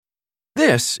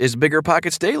This is Bigger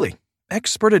Pockets Daily,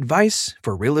 expert advice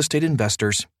for real estate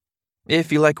investors.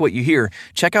 If you like what you hear,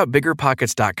 check out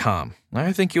biggerpockets.com.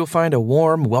 I think you'll find a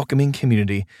warm, welcoming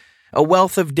community, a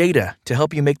wealth of data to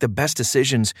help you make the best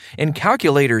decisions, and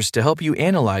calculators to help you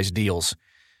analyze deals.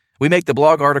 We make the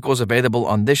blog articles available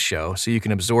on this show so you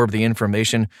can absorb the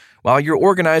information while you're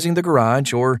organizing the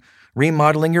garage or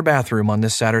remodeling your bathroom on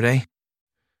this Saturday.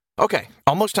 Okay,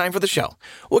 almost time for the show.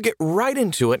 We'll get right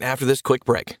into it after this quick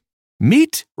break.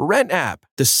 Meet RentApp,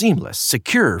 the seamless,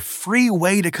 secure, free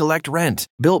way to collect rent.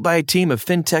 Built by a team of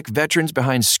fintech veterans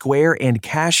behind Square and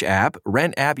Cash App,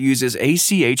 RentApp uses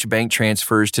ACH bank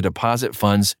transfers to deposit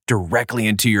funds directly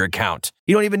into your account.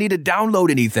 You don't even need to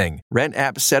download anything.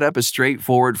 RentApp setup is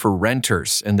straightforward for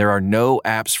renters, and there are no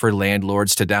apps for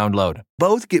landlords to download.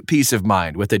 Both get peace of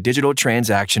mind with a digital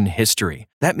transaction history.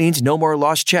 That means no more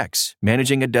lost checks,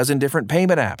 managing a dozen different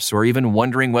payment apps, or even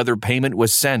wondering whether payment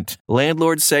was sent.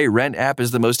 Landlords say RentApp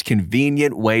is the most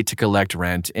convenient way to collect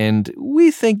rent, and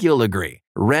we think you'll agree.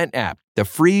 RentApp, the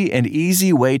free and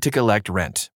easy way to collect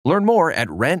rent. Learn more at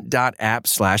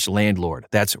rent.app/landlord.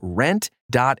 That's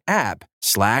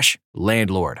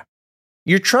rent.app/landlord.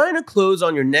 You're trying to close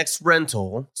on your next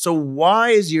rental, so why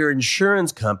is your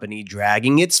insurance company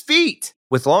dragging its feet?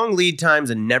 With long lead times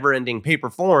and never-ending paper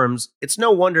forms, it's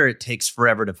no wonder it takes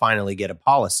forever to finally get a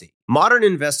policy. Modern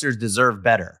investors deserve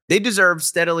better. They deserve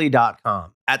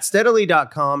Steadily.com. At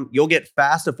Steadily.com, you'll get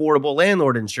fast, affordable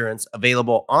landlord insurance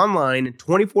available online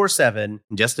 24/7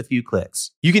 in just a few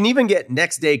clicks. You can even get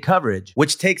next-day coverage,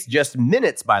 which takes just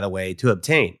minutes, by the way, to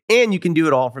obtain. And you can do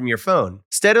it all from your phone.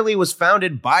 Steadily was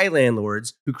founded by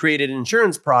landlords who created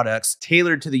insurance products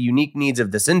tailored to the unique needs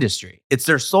of this industry. It's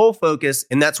their sole focus,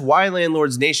 and that's why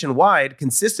landlords nationwide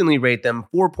consistently rate them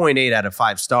 4.8 out of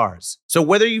 5 stars. So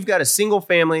whether you've got a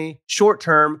single-family,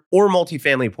 short-term, or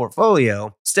multifamily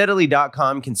portfolio,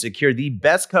 Steadily.com can secure the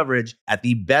best coverage at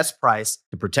the best price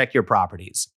to protect your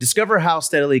properties. Discover how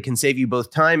Steadily can save you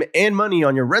both time and money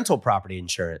on your rental property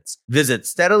insurance. Visit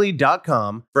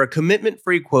Steadily.com for a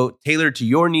commitment-free quote tailored to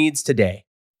your needs today.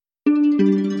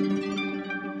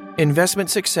 Investment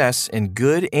success in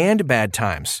good and bad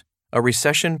times. A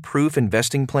recession-proof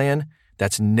investing plan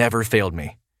that's never failed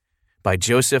me. By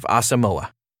Joseph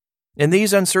Asamoah. In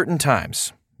these uncertain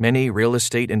times, many real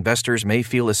estate investors may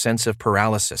feel a sense of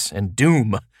paralysis and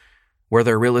doom where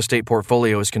their real estate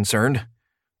portfolio is concerned.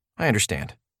 I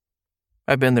understand.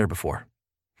 I've been there before.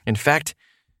 In fact,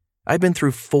 I've been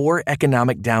through 4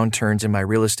 economic downturns in my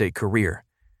real estate career,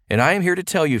 and I am here to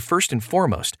tell you first and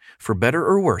foremost, for better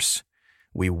or worse,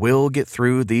 we will get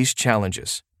through these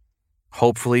challenges.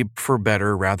 Hopefully for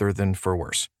better rather than for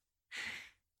worse.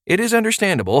 It is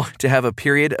understandable to have a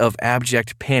period of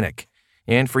abject panic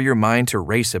and for your mind to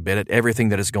race a bit at everything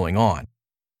that is going on.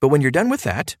 But when you're done with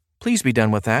that, please be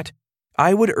done with that,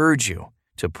 I would urge you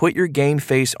to put your game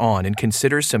face on and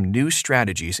consider some new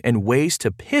strategies and ways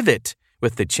to pivot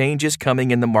with the changes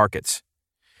coming in the markets.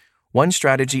 One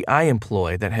strategy I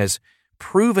employ that has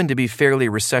proven to be fairly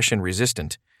recession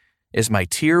resistant is my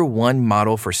Tier 1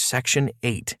 model for Section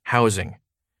 8 housing.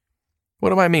 What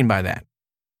do I mean by that?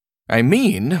 I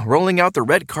mean rolling out the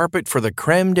red carpet for the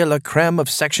creme de la creme of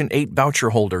Section 8 voucher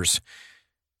holders.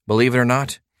 Believe it or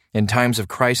not, in times of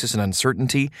crisis and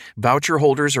uncertainty, voucher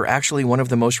holders are actually one of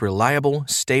the most reliable,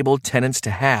 stable tenants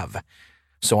to have.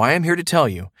 So I am here to tell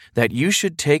you that you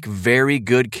should take very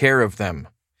good care of them.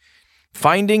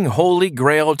 Finding Holy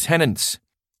Grail tenants.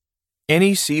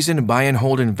 Any seasoned buy and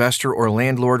hold investor or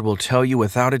landlord will tell you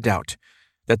without a doubt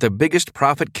that the biggest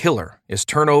profit killer is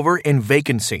turnover and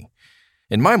vacancy.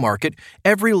 In my market,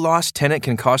 every lost tenant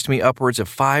can cost me upwards of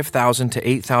 $5,000 to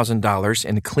 $8,000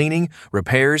 in cleaning,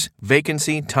 repairs,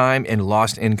 vacancy, time, and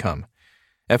lost income.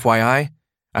 FYI,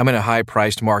 I'm in a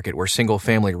high-priced market where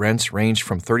single-family rents range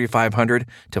from $3,500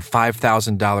 to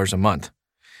 $5,000 a month.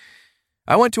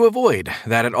 I want to avoid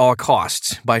that at all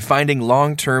costs by finding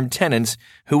long-term tenants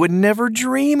who would never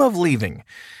dream of leaving.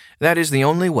 That is the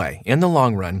only way, in the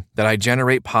long run, that I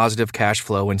generate positive cash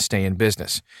flow and stay in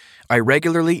business. I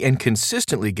regularly and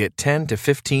consistently get 10 to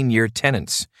 15-year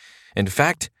tenants. In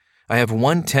fact, I have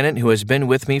one tenant who has been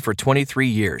with me for 23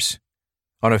 years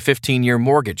on a 15-year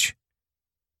mortgage.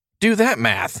 Do that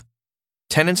math.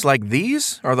 Tenants like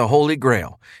these are the Holy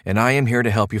Grail, and I am here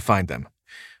to help you find them.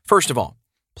 First of all,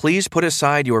 please put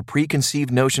aside your preconceived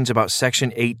notions about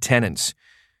Section 8 tenants.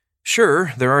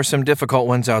 Sure, there are some difficult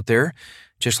ones out there,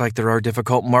 just like there are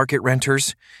difficult market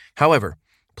renters. However,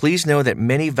 please know that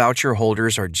many voucher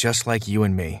holders are just like you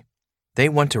and me. They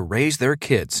want to raise their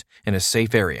kids in a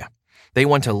safe area. They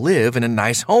want to live in a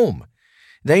nice home.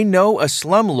 They know a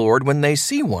slumlord when they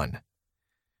see one.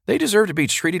 They deserve to be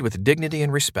treated with dignity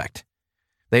and respect.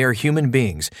 They are human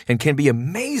beings and can be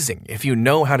amazing if you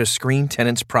know how to screen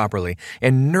tenants properly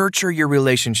and nurture your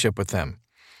relationship with them.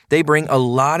 They bring a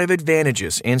lot of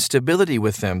advantages and stability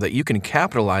with them that you can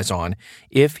capitalize on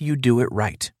if you do it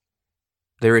right.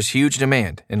 There is huge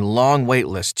demand and long wait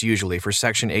lists usually for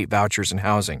Section 8 vouchers and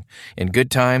housing, in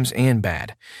good times and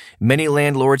bad. Many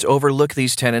landlords overlook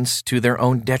these tenants to their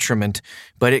own detriment,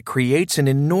 but it creates an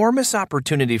enormous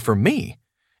opportunity for me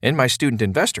and my student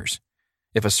investors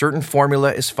if a certain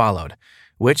formula is followed,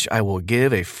 which I will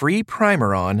give a free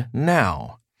primer on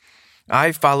now.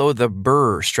 I follow the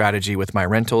BRRRR strategy with my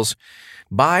rentals: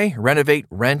 buy, renovate,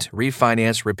 rent,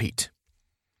 refinance, repeat.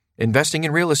 Investing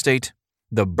in real estate,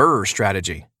 the BRRRR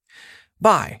strategy.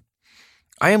 Buy.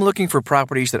 I am looking for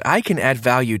properties that I can add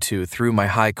value to through my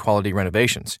high-quality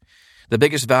renovations. The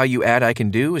biggest value add I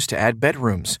can do is to add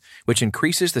bedrooms, which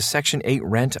increases the Section 8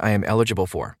 rent I am eligible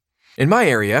for. In my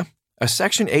area, a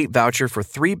Section 8 voucher for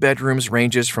 3 bedrooms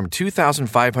ranges from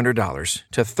 $2,500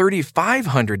 to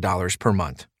 $3,500 per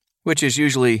month, which is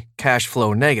usually cash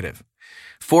flow negative.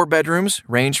 4 bedrooms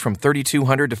range from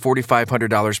 $3,200 to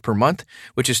 $4,500 per month,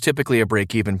 which is typically a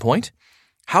break-even point.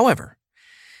 However,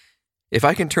 if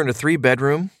I can turn a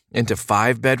 3-bedroom into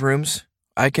 5 bedrooms,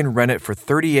 I can rent it for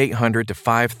 $3,800 to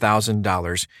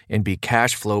 $5,000 and be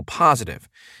cash flow positive.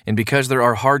 And because there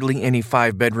are hardly any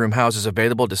 5-bedroom houses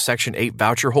available to Section 8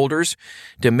 voucher holders,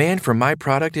 demand for my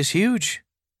product is huge,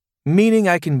 meaning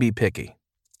I can be picky.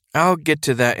 I'll get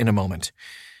to that in a moment.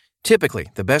 Typically,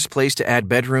 the best place to add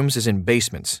bedrooms is in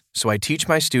basements, so I teach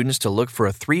my students to look for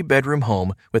a 3-bedroom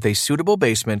home with a suitable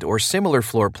basement or similar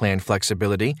floor plan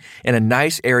flexibility and a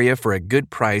nice area for a good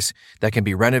price that can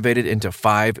be renovated into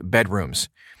 5 bedrooms.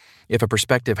 If a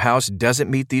prospective house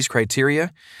doesn't meet these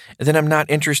criteria, then I'm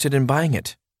not interested in buying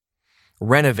it.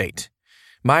 Renovate.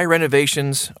 My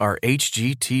renovations are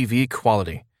HGTV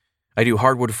quality. I do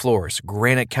hardwood floors,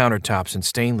 granite countertops, and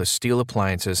stainless steel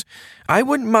appliances. I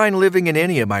wouldn't mind living in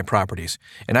any of my properties,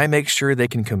 and I make sure they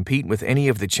can compete with any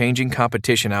of the changing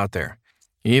competition out there.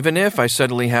 Even if I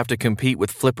suddenly have to compete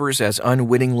with flippers as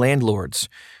unwitting landlords,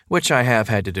 which I have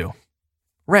had to do.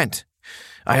 Rent.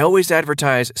 I always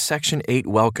advertise Section 8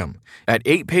 welcome. At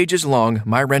 8 pages long,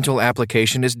 my rental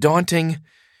application is daunting.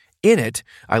 In it,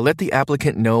 I let the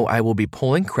applicant know I will be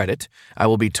pulling credit, I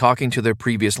will be talking to their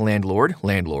previous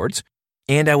landlords,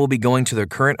 and I will be going to their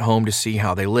current home to see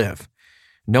how they live.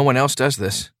 No one else does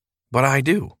this, but I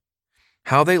do.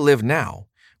 How they live now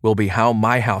will be how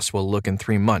my house will look in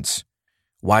 3 months.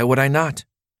 Why would I not?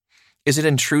 Is it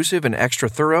intrusive and extra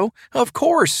thorough? Of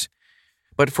course.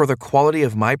 But for the quality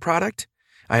of my product,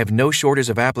 I have no shortage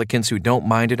of applicants who don't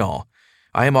mind at all.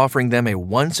 I am offering them a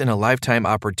once-in-a-lifetime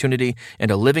opportunity and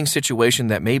a living situation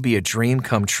that may be a dream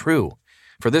come true.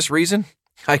 For this reason,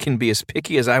 I can be as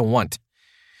picky as I want.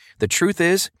 The truth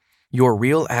is, your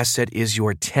real asset is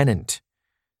your tenant.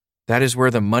 That is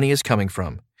where the money is coming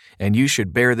from, and you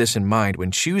should bear this in mind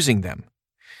when choosing them.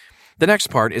 The next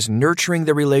part is nurturing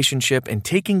the relationship and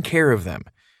taking care of them,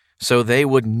 so they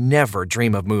would never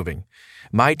dream of moving.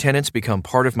 My tenants become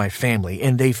part of my family,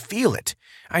 and they feel it.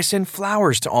 I send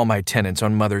flowers to all my tenants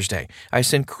on Mother's Day. I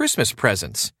send Christmas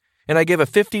presents. And I give a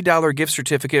 $50 gift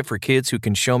certificate for kids who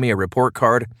can show me a report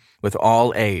card with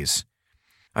all A's.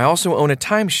 I also own a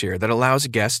timeshare that allows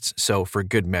guests, so for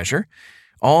good measure,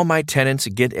 all my tenants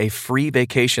get a free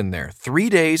vacation there, 3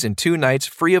 days and 2 nights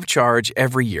free of charge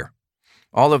every year.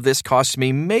 All of this costs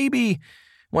me maybe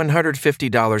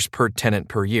 $150 per tenant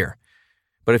per year.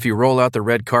 But if you roll out the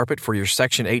red carpet for your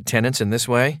Section 8 tenants in this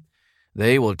way,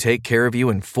 they will take care of you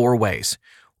in 4 ways.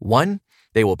 1,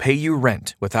 they will pay you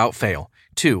rent without fail.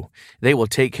 2, they will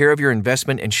take care of your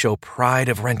investment and show pride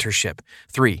of rentership.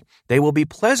 3, they will be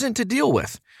pleasant to deal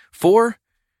with. 4,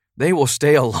 they will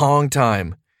stay a long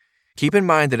time. Keep in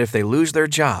mind that if they lose their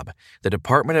job, the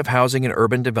Department of Housing and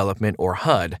Urban Development, or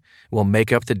HUD, will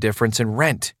make up the difference in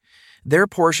rent. Their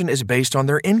portion is based on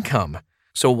their income.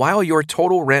 So while your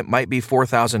total rent might be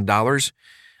 $4,000,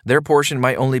 their portion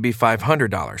might only be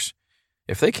 $500.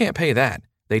 If they can't pay that,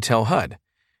 they tell HUD,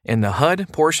 and the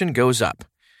HUD portion goes up.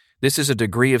 This is a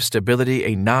degree of stability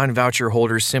a non-voucher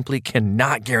holder simply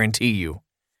cannot guarantee you.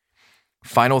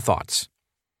 Final thoughts.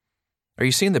 Are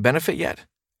you seeing the benefit yet?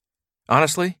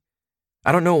 Honestly,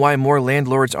 I don't know why more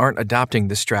landlords aren't adopting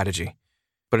this strategy.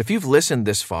 But if you've listened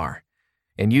this far,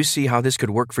 and you see how this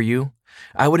could work for you,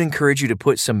 I would encourage you to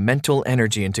put some mental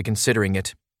energy into considering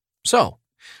it. So,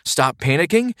 stop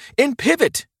panicking and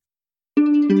pivot.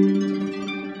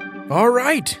 All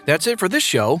right, that's it for this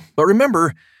show. But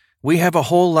remember, we have a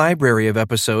whole library of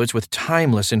episodes with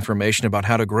timeless information about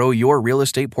how to grow your real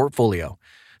estate portfolio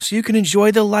so you can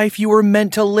enjoy the life you were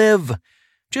meant to live.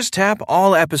 Just tap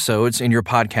all episodes in your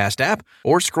podcast app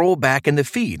or scroll back in the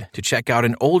feed to check out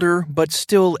an older but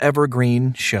still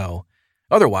evergreen show.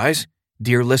 Otherwise,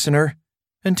 dear listener,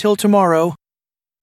 until tomorrow,